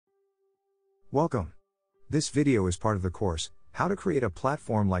Welcome. This video is part of the course, How to Create a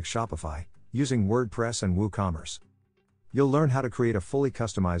Platform like Shopify, using WordPress and WooCommerce. You'll learn how to create a fully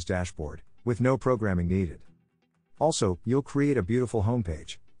customized dashboard, with no programming needed. Also, you'll create a beautiful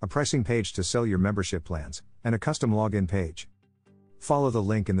homepage, a pricing page to sell your membership plans, and a custom login page. Follow the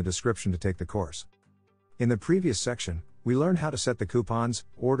link in the description to take the course. In the previous section, we learned how to set the coupons,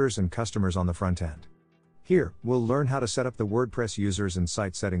 orders, and customers on the front end. Here, we'll learn how to set up the WordPress users and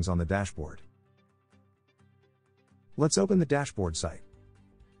site settings on the dashboard. Let's open the dashboard site.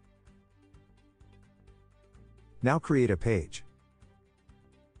 Now create a page.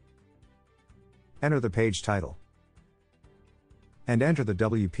 Enter the page title. And enter the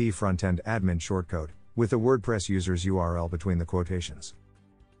WP Frontend Admin Shortcode, with the WordPress user's URL between the quotations.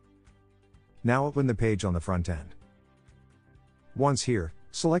 Now open the page on the front end. Once here,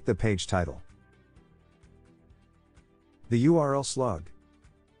 select the page title, the URL slug,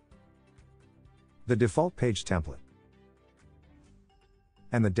 the default page template,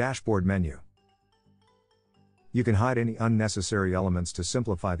 and the dashboard menu. You can hide any unnecessary elements to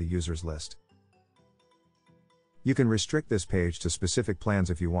simplify the user's list. You can restrict this page to specific plans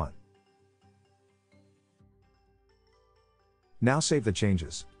if you want. Now save the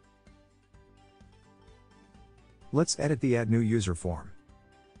changes. Let's edit the Add New User form.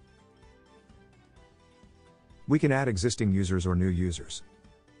 We can add existing users or new users.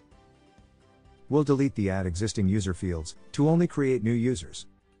 We'll delete the Add Existing User fields, to only create new users.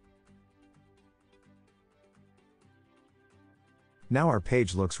 Now our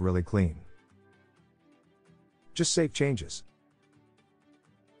page looks really clean. Just save changes.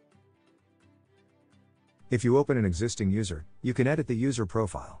 If you open an existing user, you can edit the user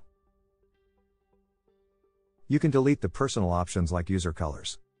profile. You can delete the personal options like user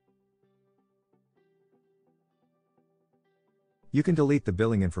colors. You can delete the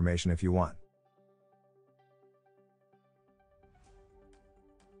billing information if you want.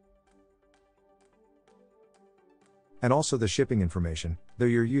 And also the shipping information, though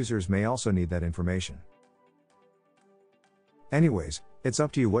your users may also need that information. Anyways, it's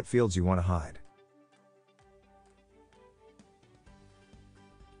up to you what fields you want to hide.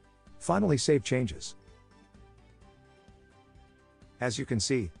 Finally, save changes. As you can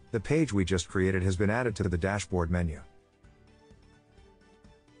see, the page we just created has been added to the dashboard menu.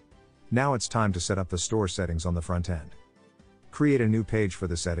 Now it's time to set up the store settings on the front end. Create a new page for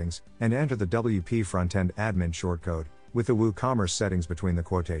the settings, and enter the WP Frontend Admin Shortcode, with the WooCommerce settings between the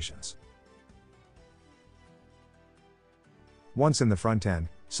quotations. Once in the front end,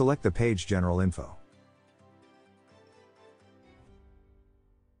 select the page general info.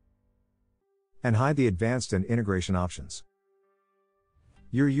 And hide the advanced and integration options.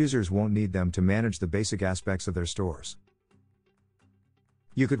 Your users won't need them to manage the basic aspects of their stores.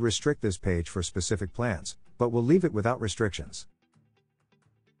 You could restrict this page for specific plans, but we'll leave it without restrictions.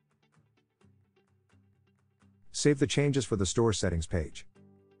 Save the changes for the store settings page.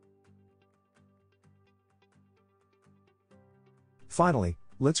 Finally,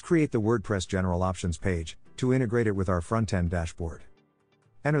 let's create the WordPress general options page, to integrate it with our front-end dashboard.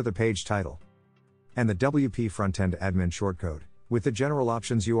 Enter the page title and the WP Frontend Admin Shortcode, with the general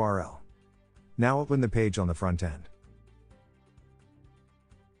options URL. Now open the page on the front end.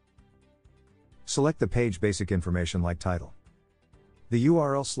 Select the page basic information like title, the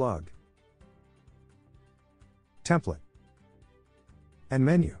URL slug, template, and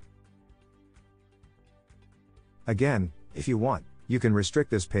menu. Again, if you want, you can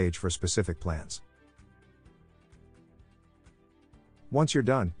restrict this page for specific plans. Once you're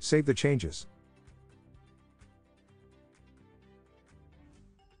done, save the changes.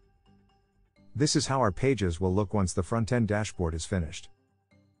 This is how our pages will look once the front-end dashboard is finished.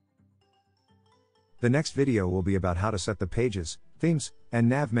 The next video will be about how to set the pages, themes, and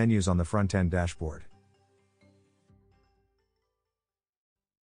nav menus on the front-end dashboard.